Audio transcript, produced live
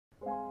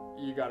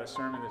you got a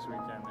sermon this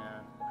weekend,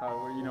 man.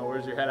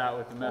 Where's your head at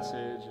with the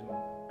message and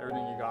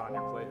everything you got on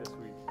your plate this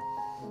week?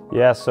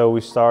 Yeah, so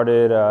we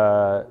started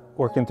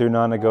working through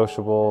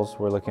non-negotiables.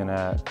 We're looking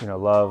at,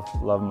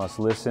 love must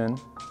listen,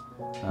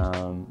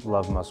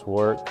 love must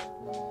work.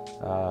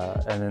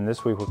 And then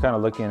this week we're kind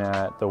of looking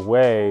at the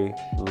way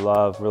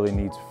love really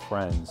needs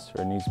friends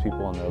or needs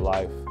people in their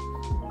life.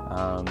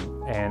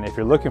 And if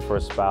you're looking for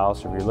a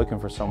spouse, or if you're looking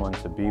for someone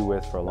to be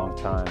with for a long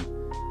time,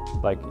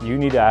 like, you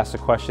need to ask the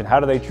question, how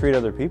do they treat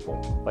other people?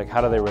 Like,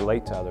 how do they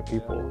relate to other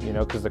people?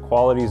 Because the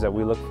qualities that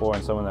we look for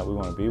in someone that we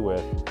want to be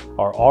with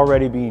are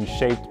already being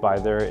shaped by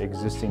their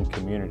existing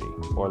community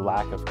or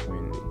lack of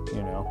community,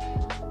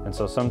 And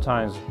so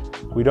sometimes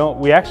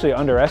we actually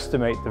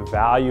underestimate the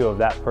value of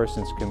that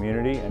person's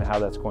community and how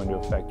that's going to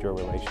affect your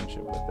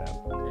relationship with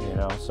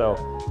them, So,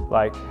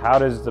 like, how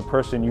does the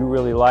person you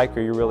really like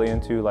or you're really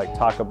into, like,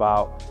 talk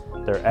about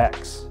their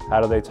ex? How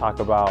do they talk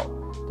about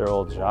their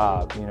old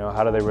job?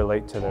 How do they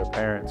relate to their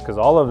parents? Because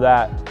all of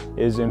that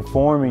is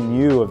informing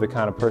you of the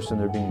kind of person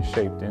they're being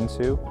shaped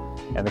into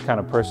and the kind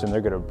of person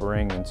they're going to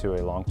bring into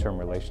a long-term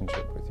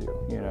relationship with you,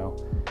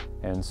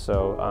 And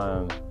so,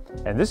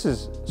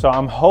 so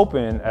I'm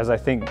hoping, as I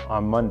think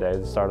on Monday,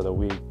 the start of the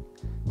week,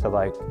 to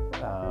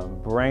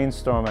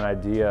brainstorm an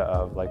idea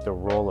of like the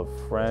role of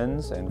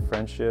friends and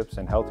friendships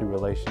and healthy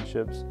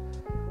relationships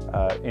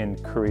in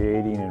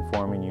creating and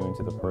forming you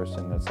into the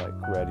person that's like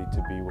ready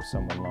to be with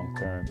someone long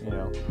term,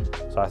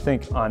 So I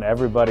think on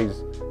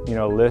everybody's,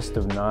 list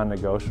of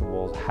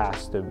non-negotiables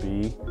has to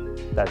be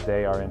that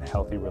they are in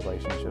healthy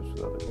relationships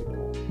with other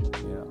people,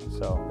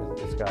 So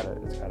it's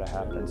gotta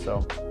happen.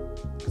 So,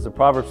 because the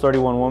Proverbs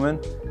 31 woman,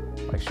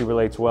 like, she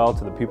relates well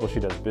to the people she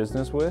does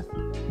business with.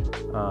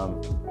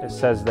 It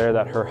says there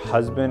that her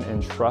husband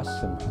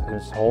entrusts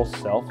his whole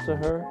self to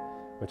her,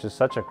 which is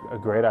such a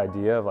great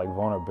idea of like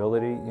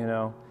vulnerability,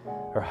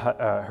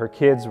 Her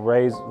kids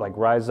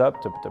rise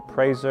up to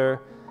praise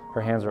her.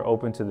 Her hands are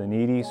open to the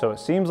needy. So it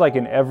seems like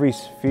in every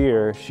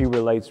sphere, she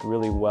relates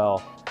really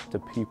well to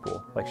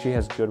people. Like, she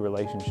has good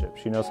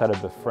relationships. She knows how to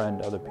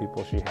befriend other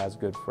people. She has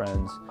good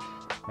friends.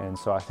 And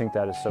so I think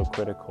that is so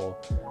critical.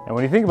 And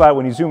when you think about it,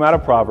 when you zoom out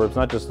of Proverbs,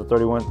 not just the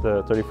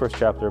 31st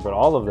chapter, but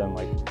all of them,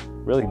 like,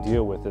 really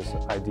deal with this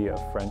idea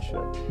of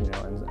friendship,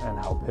 and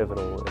how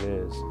pivotal it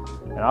is.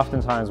 And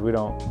oftentimes I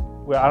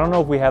don't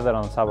know if we have that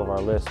on the top of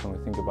our list when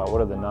we think about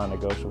what are the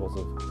non-negotiables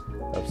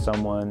of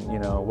someone,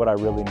 what I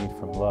really need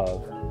from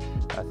love.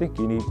 I think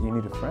you need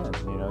a friend,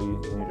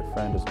 you need a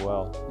friend as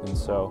well.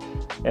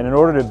 And in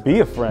order to be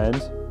a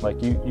friend, like,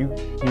 you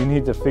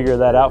need to figure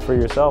that out for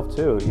yourself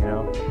too,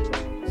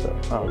 So,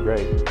 oh,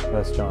 great.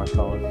 That's John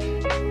calling.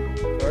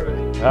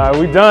 Perfect. All right,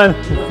 we done.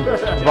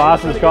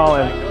 Boss is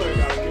calling.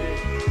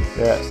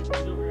 Yeah.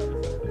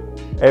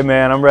 Hey,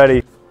 man, I'm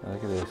ready.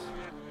 Look at this.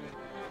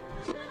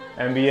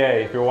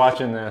 NBA, if you're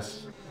watching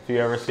this, if you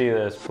ever see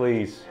this,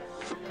 please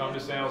Come to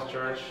Sandals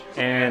Church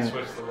and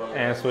switch the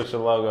logo. switch the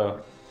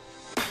logo.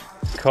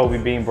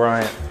 Kobe Bean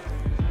Bryant.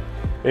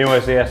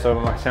 Anyways, yeah, so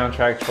my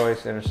soundtrack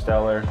choice,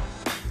 Interstellar.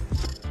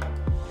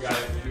 You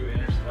gotta do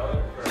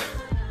Interstellar for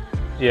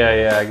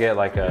Yeah, I get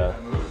like to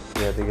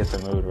get the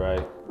mood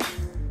right.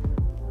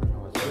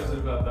 What is it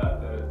about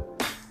that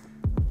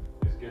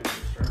is good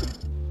for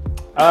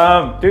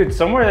sermon? Dude,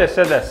 somewhere they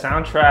said that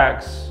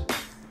soundtracks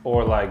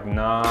or like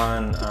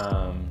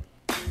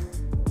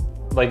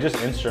just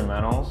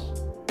instrumentals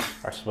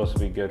are supposed to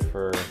be good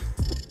for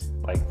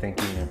like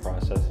thinking and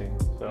processing.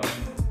 So,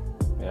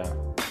 yeah.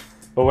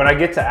 But when I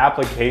get to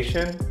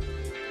application,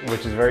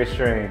 which is very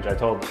strange, I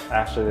told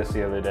Ashley this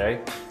the other day,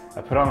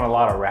 I put on a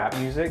lot of rap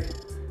music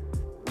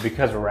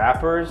because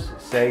rappers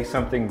say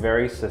something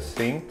very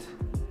succinct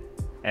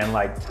and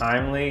like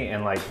timely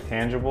and like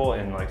tangible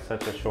in like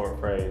such a short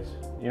phrase.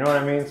 You know what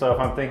I mean? So if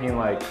I'm thinking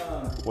like,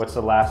 what's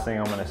the last thing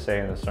I'm gonna say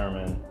in the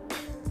sermon,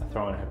 I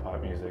throw in hip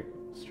hop music,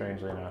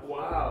 strangely enough.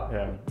 Wow.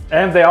 Yeah.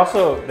 And they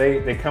also,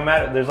 they come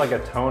at it, there's like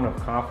a tone of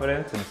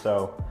confidence, and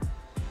so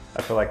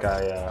I feel like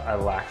I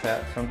lack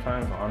that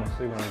sometimes,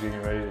 honestly, when I'm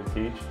getting ready to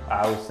teach.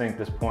 I always think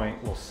this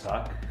point will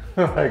suck.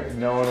 Like,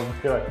 no one will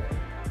be like,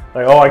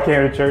 oh, I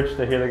came to church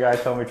to hear the guy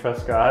tell me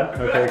trust God.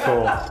 Okay,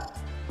 cool.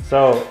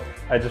 So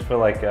I just feel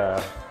like,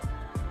 I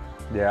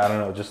don't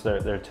know, just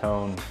their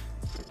tone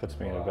puts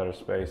me in a better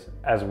space,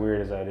 as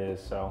weird as that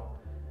is. So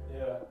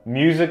yeah.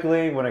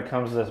 Musically, when it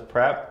comes to this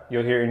prep,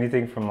 you'll hear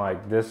anything from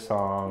like this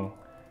song,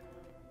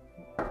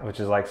 which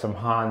is like some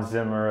Hans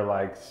Zimmer,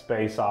 like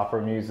space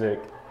opera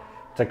music,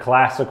 to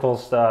classical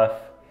stuff,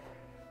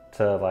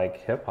 to like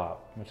hip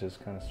hop, which is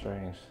kind of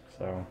strange.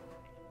 So,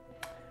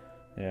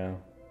 yeah.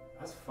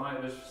 That's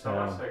fun. There's so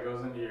much that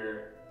goes into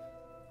your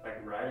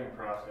like writing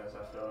process.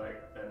 I feel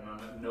like that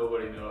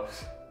nobody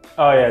knows.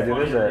 Oh yeah,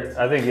 dude.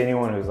 I think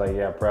anyone who's like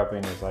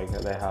prepping is like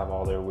they have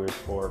all their weird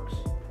quirks.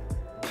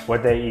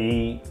 What they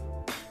eat.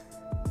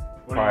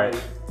 What do you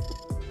eat?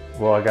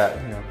 Well, I got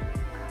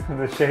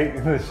the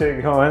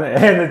shake going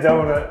and the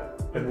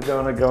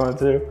donut going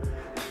too.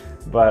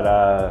 But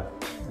I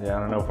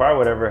don't know. Probably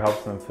whatever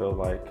helps them feel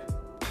like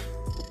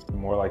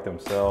more like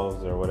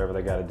themselves or whatever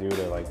they got to do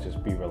to like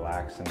just be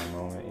relaxed in the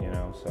moment, you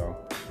know.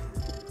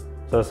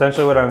 So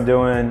essentially what I'm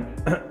doing,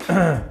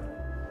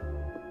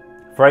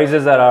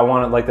 phrases that I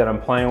want, like that I'm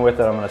playing with,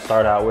 that I'm going to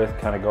start out with,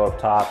 kind of go up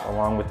top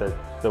along with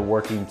the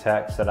working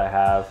text that I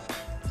have.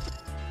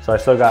 So I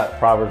still got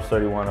Proverbs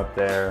 31 up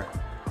there,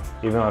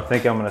 even though I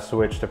think I'm going to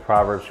switch to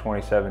Proverbs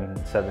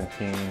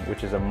 27:17,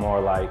 which is a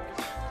more like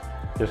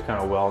just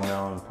kind of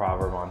well-known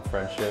proverb on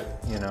friendship,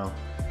 you know.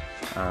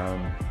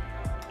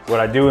 What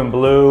I do in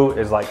blue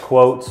is like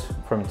quotes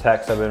from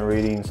texts I've been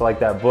reading. So like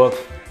that book,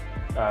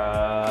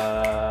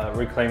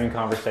 Reclaiming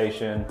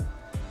Conversation,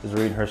 is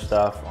reading her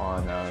stuff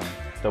on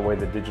the way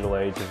the digital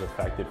age has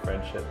affected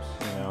friendships,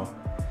 you know.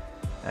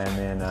 And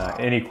then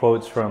any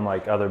quotes from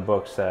like other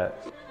books that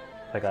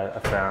like I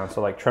found.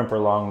 So like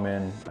Tremper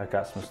Longman, I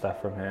got some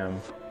stuff from him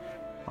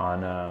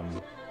on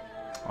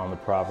the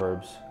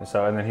Proverbs.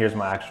 And then here's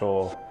my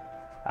actual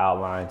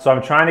outline. So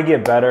I'm trying to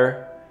get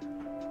better.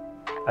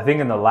 I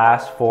think in the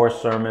last 4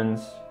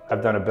 sermons,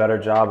 I've done a better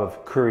job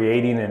of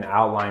creating an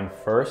outline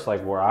first,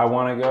 like where I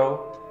want to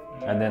go,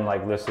 and then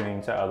like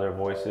listening to other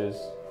voices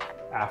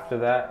after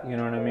that, you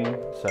know what I mean?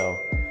 So,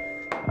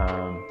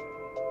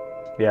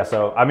 yeah,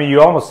 so I mean,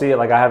 you almost see it,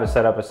 like I have it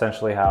set up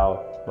essentially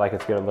how like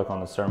it's gonna look on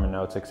the sermon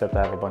notes, except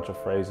I have a bunch of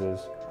phrases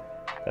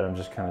that I'm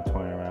just kind of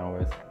toying around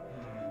with.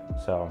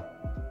 So,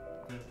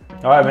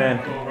 all right,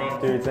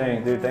 man, do your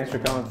thing. Dude, thanks for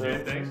coming through. Yeah,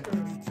 thanks.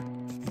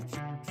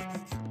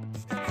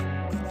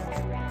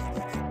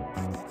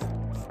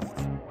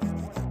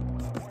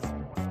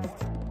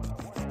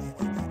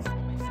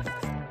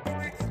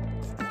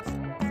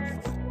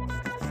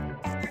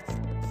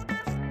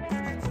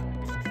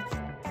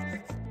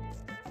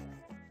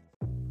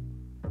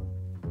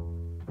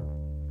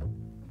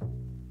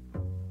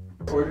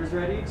 Orders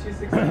ready,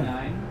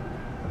 269.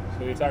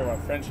 So we talk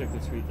about friendship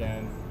this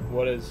weekend.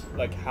 What is,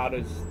 like, how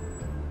does,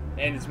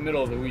 and it's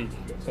middle of the week,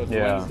 so it's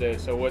Wednesday,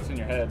 so what's in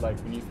your head, like,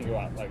 when you think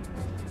about, like,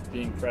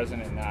 being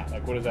present in that,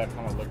 like, what does that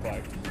kind of look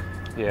like?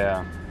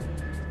 Yeah.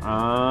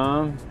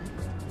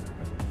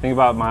 Think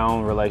about my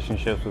own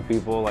relationships with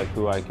people, like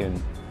who I can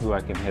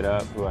hit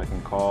up, who I can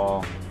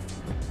call,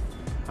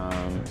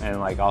 and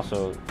like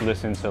also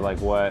listen to like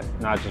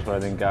not just what I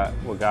think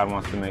what God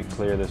wants to make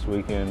clear this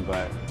weekend,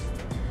 but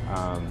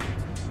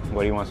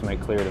what He wants to make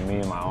clear to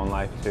me in my own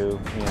life too,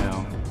 you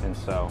know. And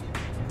so,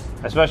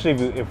 especially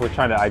if we're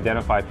trying to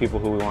identify people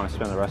who we want to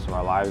spend the rest of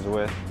our lives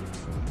with,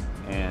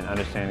 and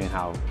understanding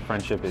how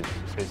friendship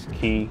is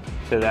key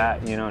to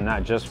that, you know,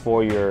 not just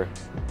for your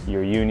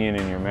union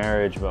and your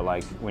marriage, but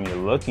like when you're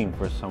looking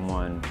for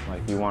someone,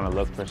 like you want to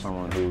look for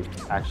someone who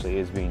actually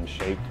is being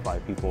shaped by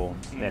people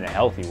in a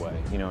healthy way,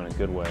 you know, in a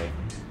good way.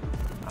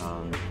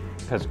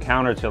 Because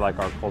counter to like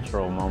our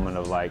cultural moment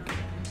of like,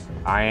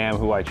 I am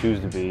who I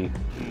choose to be,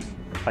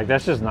 like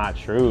that's just not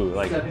true.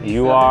 Like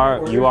you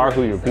are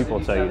who your people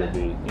tell you to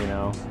be, you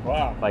know.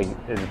 Wow. Like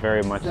it's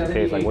very much the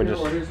case. Like we're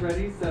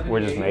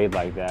just made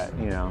like that,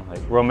 you know. Like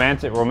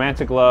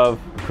romantic love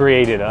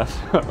created us,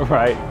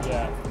 right?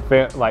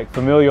 Yeah. Like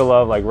familial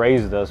love like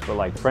raised us, but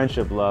like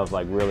friendship love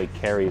like really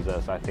carries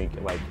us, I think,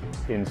 like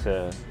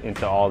into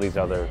all these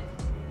other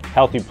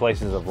healthy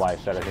places of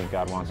life that I think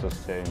God wants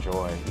us to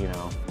enjoy, you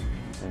know.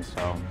 And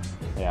so,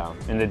 yeah,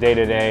 in the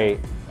day-to-day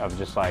of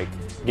just like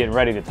getting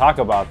ready to talk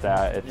about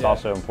that, it's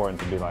also important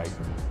to be like,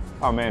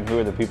 oh man, who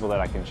are the people that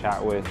I can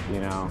chat with, you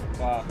know?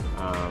 Wow.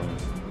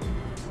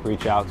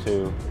 Reach out to,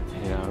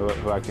 you know,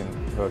 who I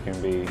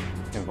can be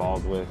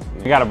involved with.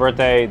 I got a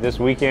birthday this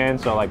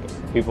weekend, so like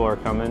people are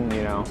coming,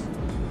 you know.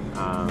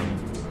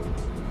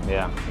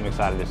 Yeah, I'm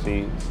excited to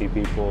see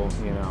people,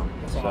 you know.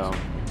 That's awesome.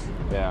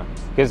 Yeah,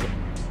 because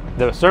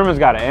the sermon's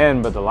got to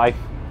end, but the life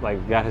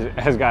like that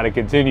has got to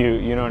continue,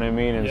 you know what I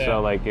mean? And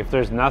so like if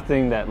there's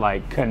nothing that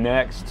like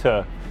connects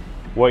to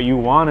what you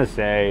want to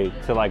say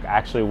to like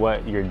actually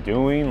what you're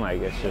doing,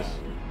 like it's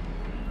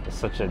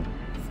such a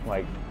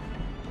like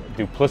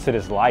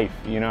duplicitous life,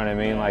 you know what I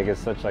mean? Like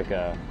it's such like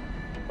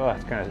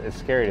it's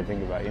scary to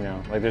think about, you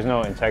know. Like there's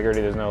no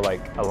integrity, there's no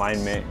like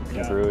alignment,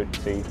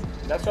 congruency.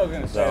 That's what I was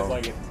gonna say. Is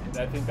like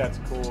I think that's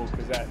cool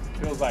because that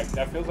feels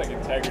like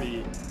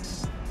integrity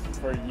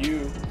for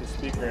you, the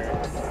speaker.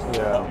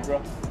 Yeah.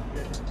 Cool.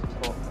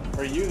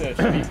 For you, the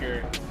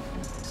speaker,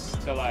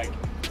 to like,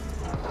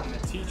 and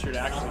the teacher to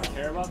actually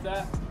care about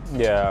that.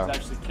 Yeah. To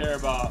actually care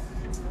about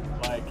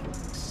like,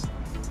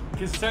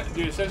 because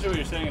dude, essentially what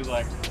you're saying is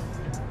like,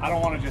 I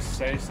don't want to just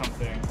say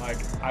something. Like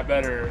I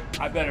better.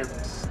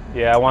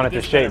 Yeah, I want it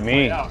to shape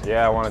me.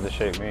 Yeah, I want it to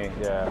shape me.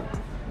 Yeah.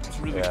 It's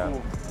really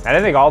cool. And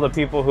I think all the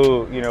people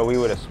who, you know, we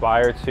would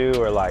aspire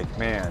to are like,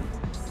 man,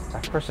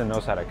 that person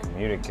knows how to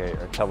communicate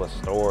or tell a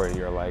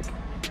story, or like,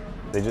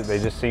 they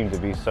just seem to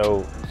be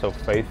so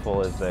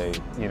faithful as they,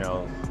 you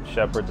know,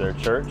 shepherd their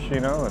church, you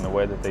know, and the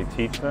way that they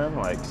teach them.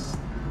 Like,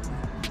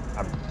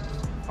 I'm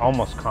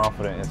almost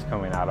confident it's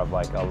coming out of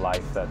like a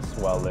life that's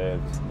well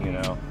lived, you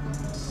know.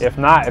 If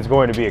not, it's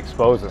going to be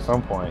exposed at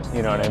some point,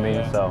 you know what I mean?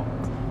 Yeah. So,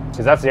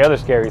 because that's the other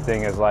scary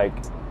thing is like,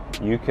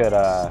 you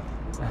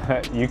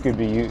could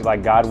be,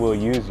 like God will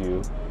use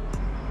you,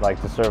 like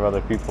to serve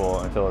other people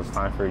until it's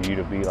time for you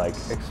to be like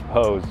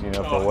exposed, you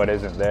know, for what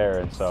isn't there.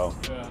 And so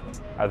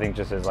I think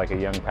just as like a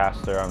young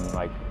pastor, I'm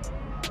like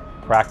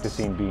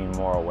practicing being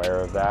more aware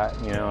of that,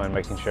 you know, and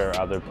making sure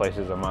other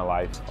places of my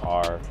life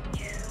are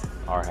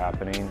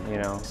happening, you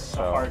know. It's a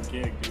hard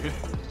gig, dude.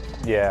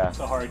 Yeah. It's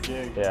a hard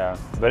gig. Yeah,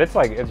 but it's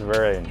like, it's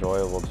very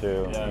enjoyable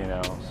too, you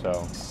know.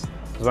 So,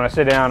 because when I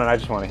sit down and I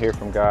just want to hear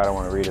from God, I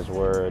want to read His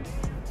Word.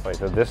 Like,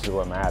 so this is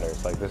what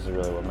matters. Like, this is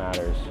really what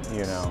matters,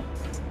 you know.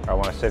 Or I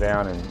want to sit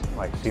down and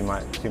like see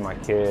my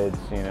kids,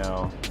 you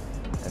know,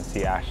 and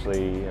see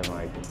Ashley and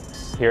like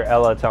hear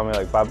Ella tell me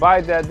like,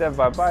 bye-bye, Dad,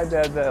 bye-bye,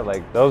 Dad.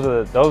 Like, those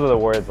are the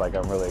words like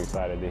I'm really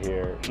excited to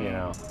hear, you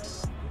know.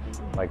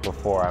 Like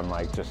before I'm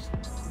like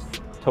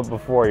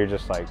before you're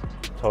just like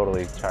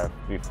totally trying to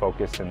be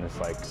focused in this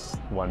like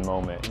one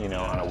moment, you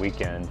know, on a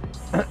weekend.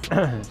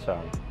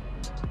 So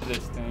this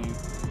thing,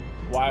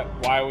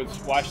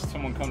 why should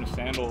someone come to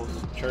Sandals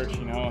Church,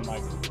 you know, and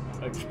like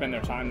spend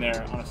their time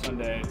there on a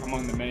Sunday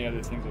among the many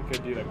other things they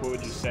could do? Like, what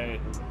would you say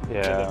to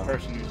the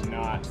person who's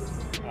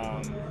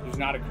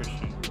not a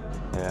Christian?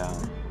 Yeah,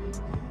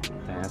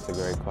 that's a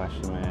great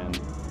question, man.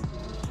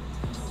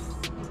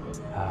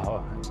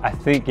 I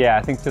think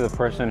to the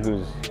person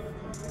who's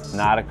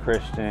not a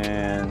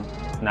Christian,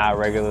 not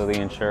regularly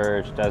in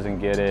church, doesn't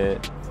get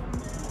it,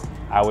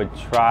 I would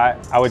try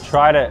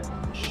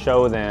to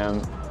show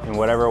them in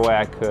whatever way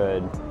I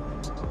could,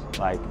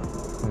 like,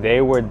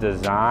 they were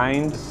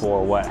designed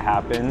for what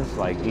happens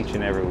like each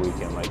and every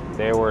weekend. Like,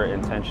 they were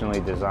intentionally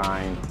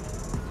designed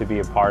to be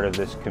a part of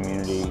this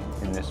community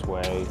in this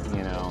way,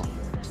 you know.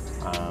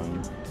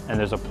 And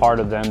there's a part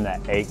of them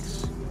that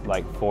aches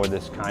like for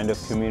this kind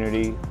of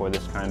community, for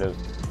this kind of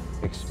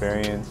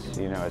experience,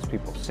 you know, as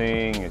people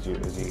sing, as you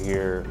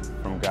hear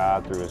from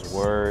God through His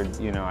Word,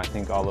 you know. I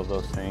think all of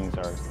those things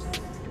are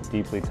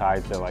deeply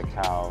tied to like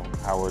how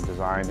we're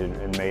designed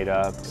and made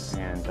up.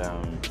 And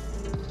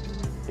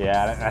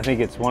I think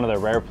it's one of the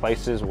rare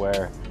places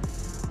where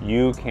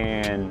you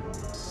can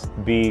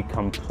be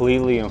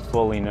completely and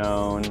fully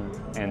known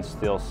and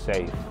still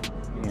safe,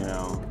 you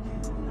know.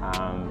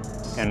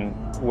 And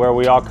where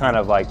we all kind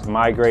of like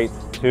migrate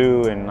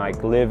to and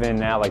like live in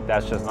now, like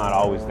that's just not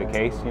always the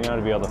case, you know.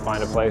 To be able to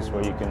find a place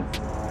where you can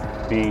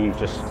be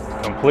just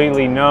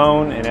completely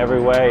known in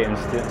every way and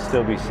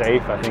still be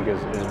safe, I think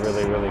is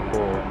really, really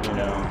cool, you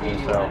know. And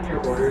so,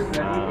 your order's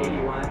ready,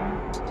 81.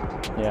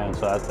 Yeah, and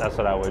so that's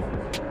what I would,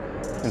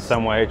 in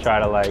some way, try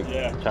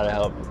to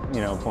help,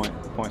 you know,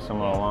 point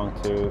someone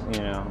along to,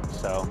 you know.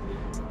 So,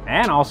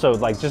 and also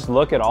like just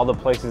look at all the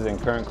places in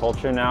current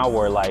culture now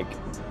where like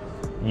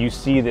you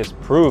see this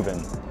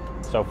proven.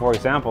 So for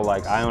example,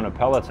 like I own a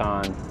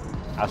Peloton.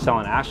 I was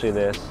telling Ashley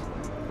this.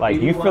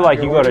 Like, you feel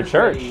like you go to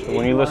church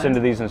when you listen to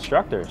these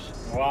instructors.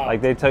 Wow. Like,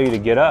 they tell you to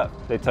get up.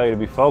 They tell you to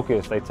be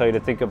focused. They tell you to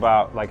think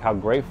about like how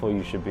grateful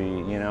you should be,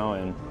 you know,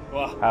 and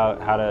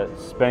how to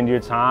spend your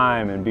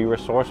time and be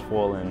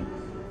resourceful and,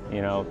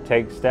 you know,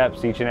 take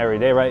steps each and every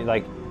day, right?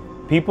 Like,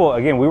 people,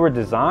 again, we were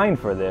designed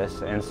for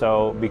this. And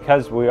so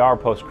because we are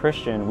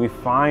post-Christian, we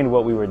find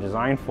what we were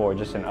designed for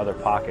just in other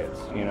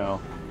pockets, you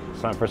know.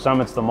 For some,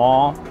 it's the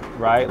mall,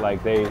 right?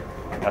 Like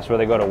that's where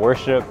they go to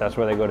worship. That's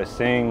where they go to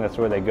sing. That's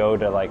where they go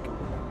to like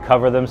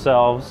cover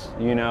themselves,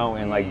 you know,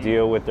 and like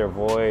deal with their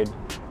void.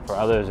 For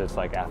others, it's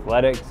like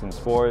athletics and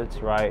sports,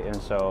 right?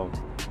 And so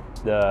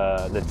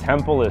the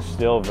temple is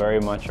still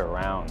very much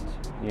around,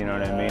 you know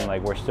what I mean?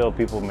 Like, we're still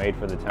people made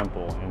for the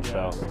temple, and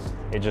so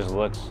it just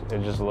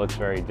looks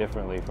very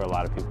differently for a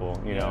lot of people,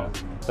 you know.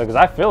 So because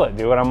I feel it,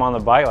 dude, when I'm on the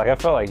bike, like I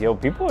felt like, yo,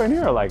 people in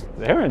here are like,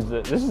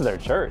 this is their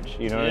church,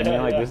 you know what I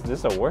mean? Like this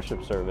is a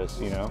worship service,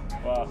 you know.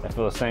 I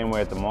feel the same way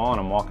at the mall, and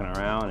I'm walking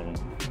around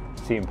and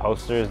seeing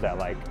posters that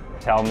like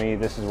tell me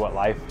this is what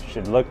life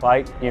should look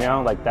like, you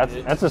know. Like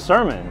that's a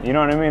sermon, you know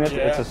what I mean?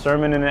 It's a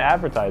sermon and an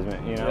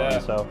advertisement, you know.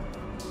 And so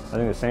I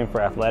think the same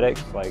for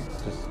athletics, like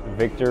just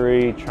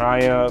victory,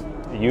 triumph,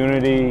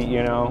 unity,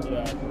 you know.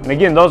 And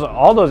again,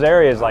 all those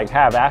areas like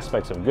have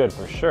aspects of good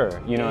for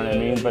sure, you know what I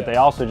mean? But they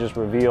also just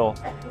reveal,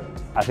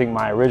 I think,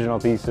 my original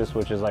thesis,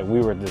 which is like we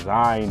were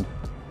designed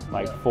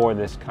like for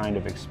this kind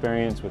of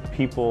experience with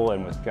people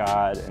and with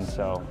God. And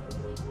so,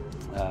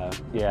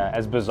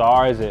 as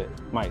bizarre as it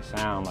might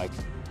sound, like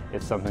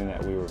it's something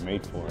that we were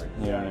made for,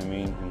 you know what I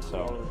mean? And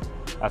so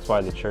that's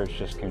why the church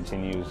just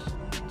continues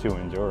to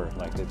endure.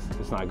 Like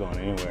it's not going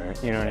anywhere,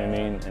 you know what I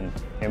mean? And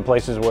in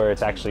places where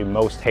it's actually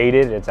most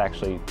hated, it's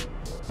actually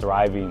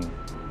thriving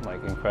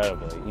like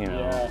incredibly, you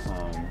know.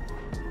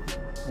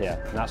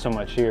 Not so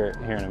much here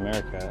in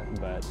America,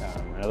 but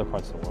in other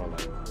parts of the world,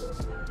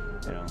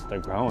 like, you know, they're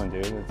growing,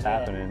 dude. It's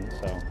happening.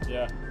 So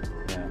Yeah.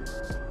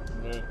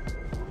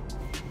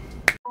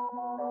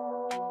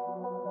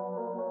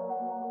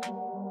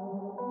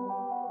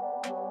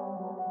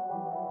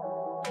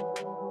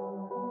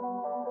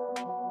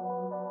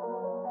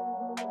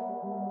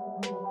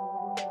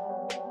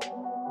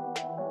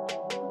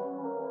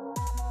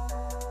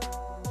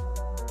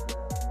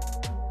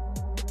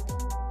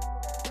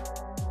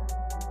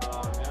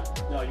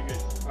 No, you're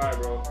good. All right,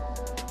 bro.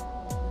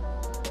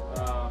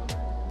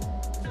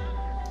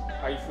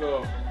 How you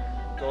feel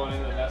going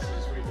into the message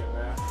this weekend,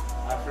 man?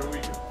 After a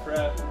week of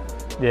prep,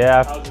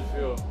 Yeah. how does it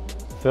feel?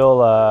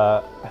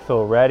 I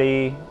feel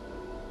ready,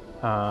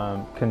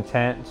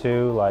 content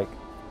too. Like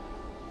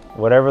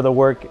whatever the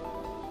work,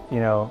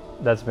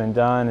 that's been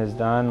done is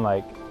done.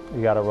 Like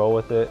you got to roll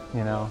with it,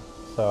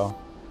 So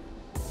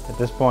at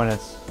this point,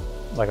 it's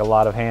like a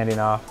lot of handing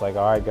off. Like,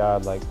 all right,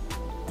 God, like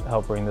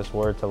help bring this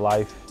word to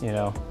life,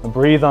 and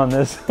breathe on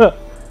this,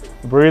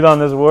 breathe on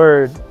this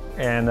word,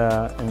 and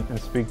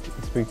speak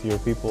to your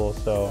people.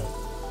 So,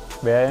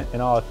 yeah,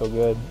 in all, I feel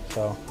good.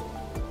 So.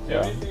 Do you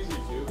have any things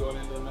you do going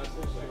into the message,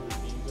 like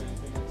routines or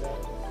anything like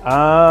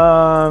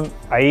that?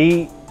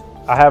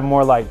 I have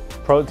more like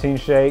protein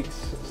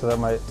shakes so that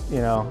my,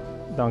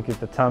 don't get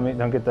the tummy,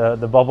 don't get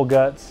the bubble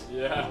guts.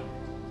 Yeah.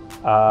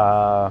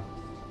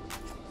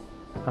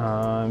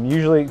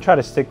 Usually try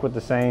to stick with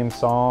the same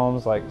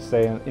psalms, like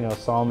say,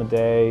 psalm a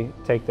day,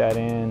 take that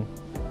in.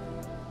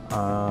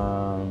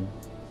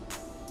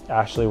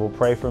 Ashley will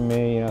pray for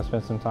me,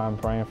 spend some time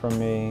praying for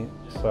me.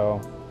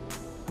 So,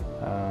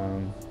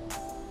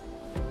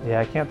 yeah,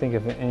 I can't think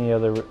of any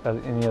other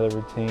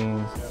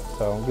routines.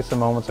 So get some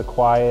moments of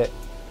quiet,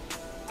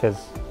 because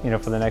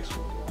for the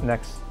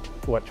next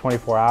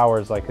 24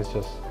 hours, like it's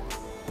just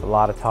a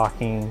lot of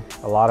talking,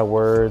 a lot of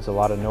words, a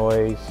lot of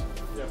noise.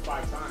 Yeah,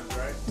 5 times,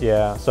 right?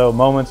 Yeah. So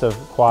moments of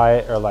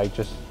quiet are like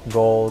just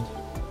gold,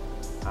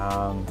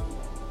 and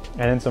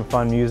then some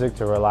fun music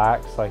to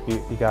relax. Like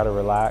you got to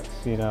relax,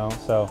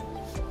 So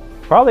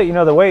probably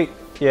the way.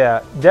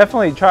 Yeah,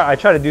 definitely I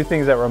try to do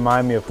things that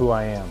remind me of who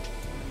I am.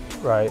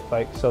 Right,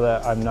 like so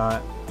that I'm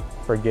not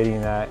forgetting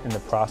that in the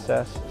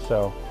process.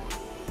 So,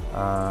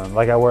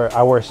 like I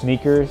wear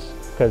sneakers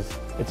because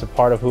it's a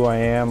part of who I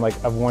am. Like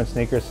I've worn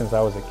sneakers since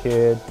I was a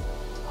kid.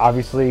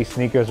 Obviously,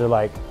 sneakers are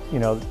like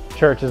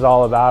church is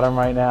all about them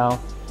right now.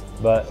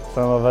 But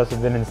some of us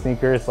have been in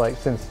sneakers like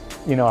since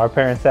our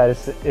parents had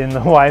us in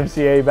the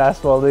YMCA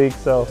basketball league.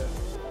 So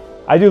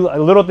I do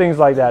little things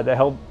like that to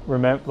help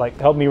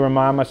me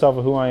remind myself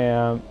of who I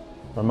am,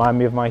 remind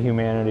me of my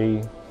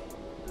humanity.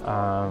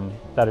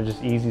 That are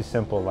just easy,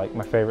 simple, like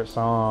my favorite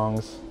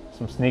songs,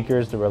 some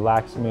sneakers to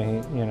relax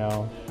me, and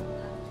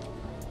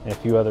a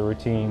few other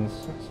routines.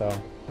 So,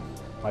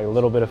 like a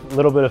little bit of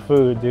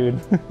food,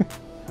 dude. A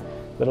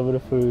little bit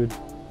of food.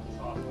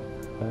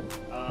 That's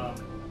awesome.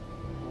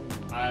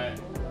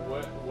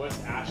 What's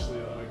Ashley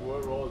like?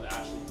 What role does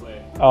Ashley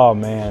play? Oh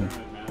man.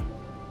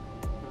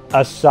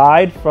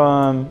 Aside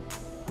from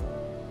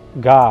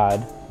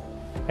God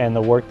and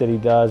the work that He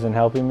does in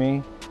helping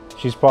me,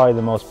 she's probably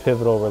the most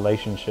pivotal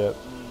relationship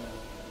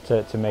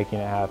to making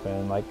it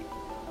happen. Like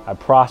I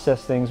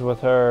process things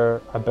with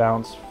her, I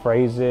bounce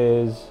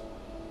phrases,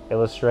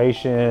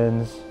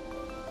 illustrations.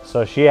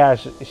 So she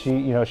hears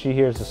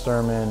the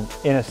sermon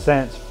in a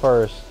sense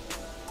first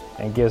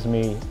and gives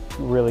me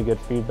really good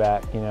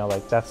feedback,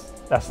 like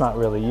that's not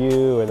really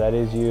you, or that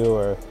is you,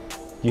 or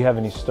do you have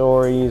any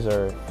stories,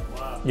 or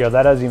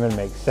that doesn't even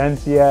make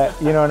sense yet,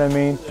 you know what I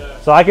mean? Yeah.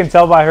 So I can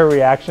tell by her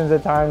reactions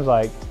at times,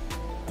 like,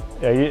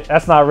 yeah,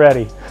 that's not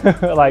ready.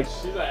 Like,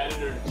 she's an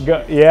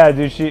editor. Yeah,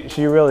 dude,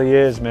 she really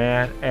is,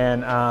 man.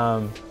 And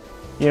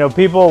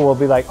people will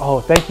be like,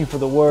 "Oh, thank you for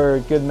the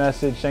word, good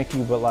message, thank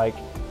you." But like,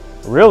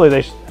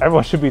 really,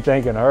 everyone should be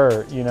thanking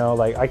her.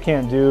 Like I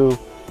can't do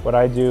what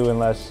I do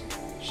unless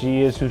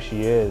she is who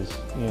she is.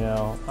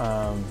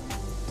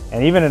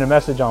 And even in a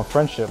message on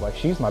friendship, like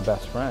she's my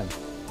best friend.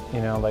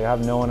 Like I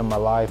have no one in my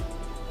life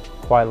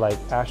quite like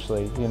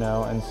Ashley.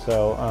 And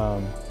so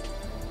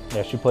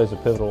yeah, she plays a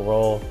pivotal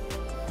role.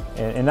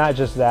 And not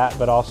just that,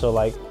 but also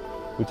like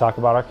we talk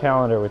about our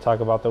calendar, we talk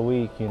about the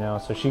week,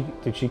 So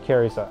she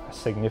carries a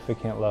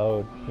significant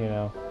load,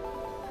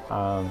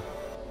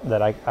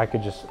 that I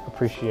could just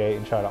appreciate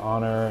and try to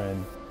honor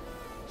and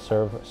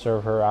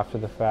serve her after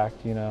the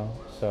fact,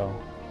 So,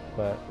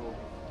 but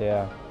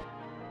yeah.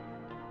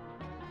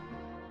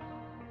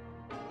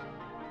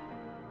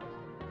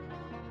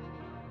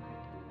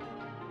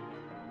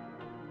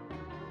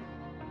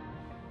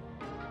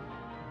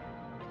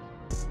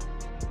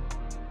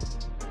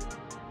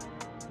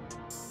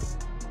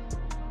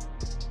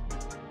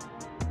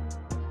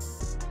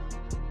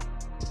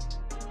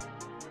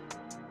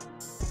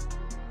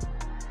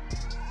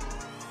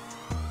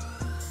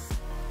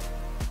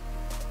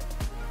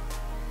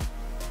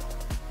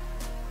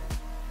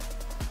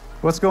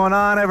 What's going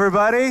on,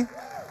 everybody?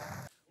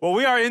 Well,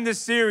 we are in this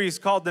series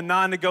called The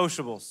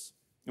Non-Negotiables,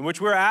 in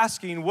which we're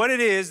asking what it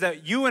is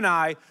that you and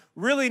I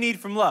really need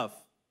from love.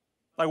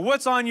 Like,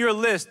 what's on your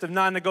list of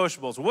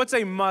non-negotiables? What's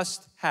a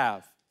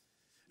must-have?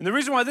 And the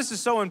reason why this is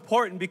so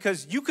important,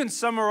 because you can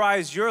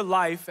summarize your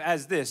life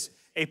as this: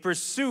 a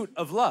pursuit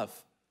of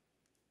love.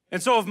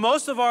 And so if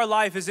most of our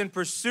life is in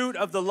pursuit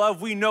of the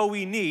love we know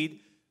we need,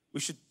 we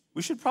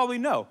should probably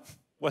know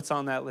what's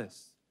on that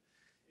list.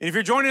 And if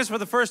you're joining us for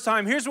the first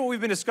time, here's what we've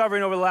been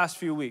discovering over the last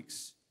few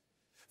weeks.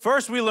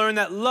 First, we learned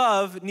that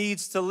love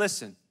needs to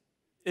listen.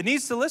 It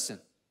needs to listen.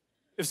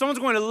 If someone's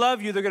going to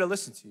love you, they're going to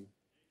listen to you.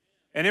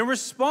 And in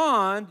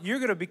response, you're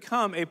going to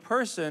become a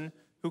person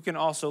who can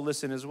also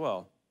listen as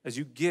well as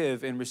you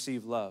give and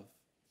receive love.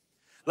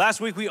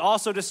 Last week, we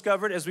also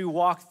discovered as we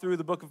walked through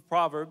the book of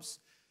Proverbs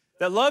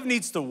that love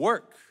needs to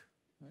work.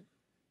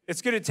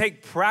 It's going to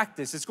take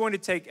practice. It's going to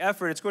take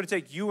effort. It's going to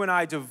take you and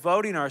I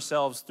devoting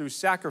ourselves through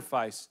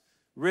sacrifice,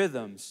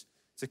 rhythms,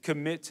 to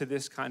commit to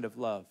this kind of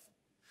love.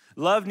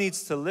 Love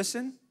needs to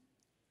listen.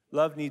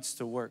 Love needs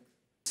to work.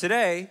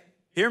 Today,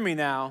 hear me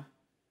now,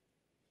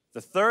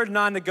 the third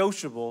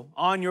non-negotiable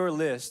on your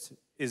list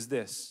is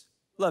this.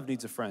 Love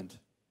needs a friend.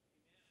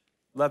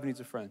 Love needs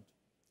a friend.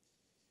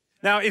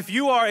 Now, if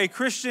you are a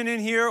Christian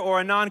in here or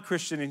a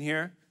non-Christian in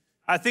here,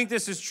 I think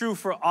this is true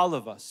for all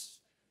of us.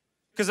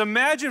 Because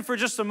imagine for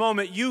just a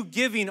moment you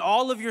giving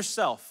all of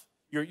yourself,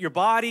 your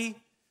body,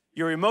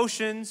 your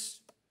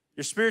emotions,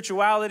 your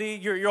spirituality,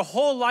 your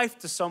whole life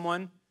to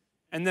someone,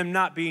 and them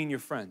not being your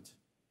friend.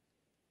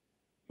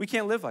 We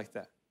can't live like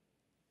that.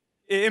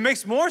 It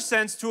makes more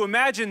sense to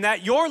imagine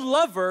that your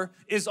lover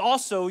is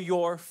also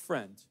your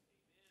friend.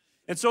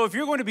 And so if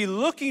you're going to be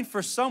looking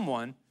for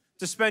someone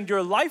to spend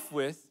your life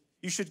with,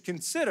 you should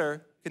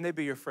consider, can they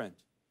be your friend?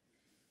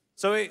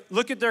 So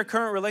look at their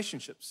current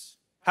relationships.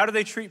 How do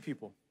they treat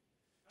people?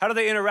 How do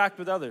they interact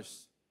with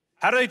others?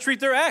 How do they treat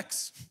their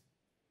ex?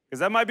 Because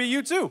that might be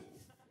you too.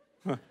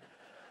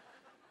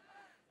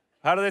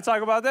 How do they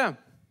talk about them?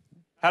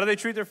 How do they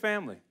treat their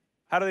family?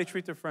 How do they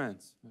treat their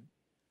friends?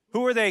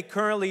 Who are they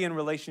currently in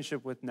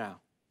relationship with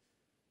now?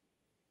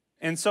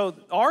 And so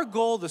our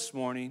goal this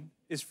morning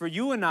is for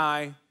you and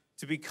I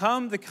to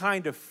become the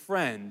kind of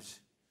friend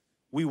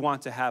we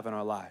want to have in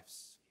our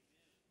lives.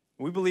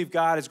 We believe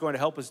God is going to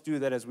help us do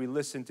that as we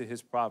listen to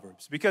his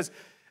Proverbs. Because,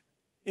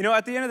 you know,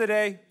 at the end of the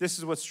day, this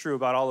is what's true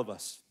about all of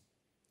us.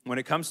 When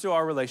it comes to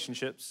our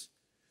relationships,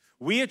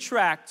 we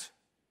attract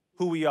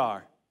who we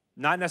are,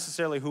 not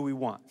necessarily who we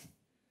want.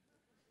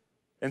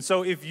 And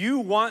so if you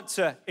want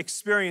to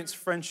experience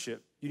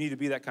friendship, you need to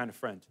be that kind of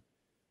friend.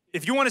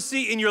 If you want to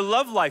see in your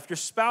love life your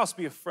spouse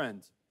be a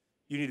friend,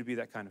 you need to be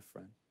that kind of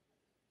friend.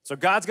 So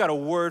God's got a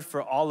word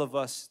for all of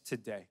us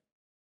today.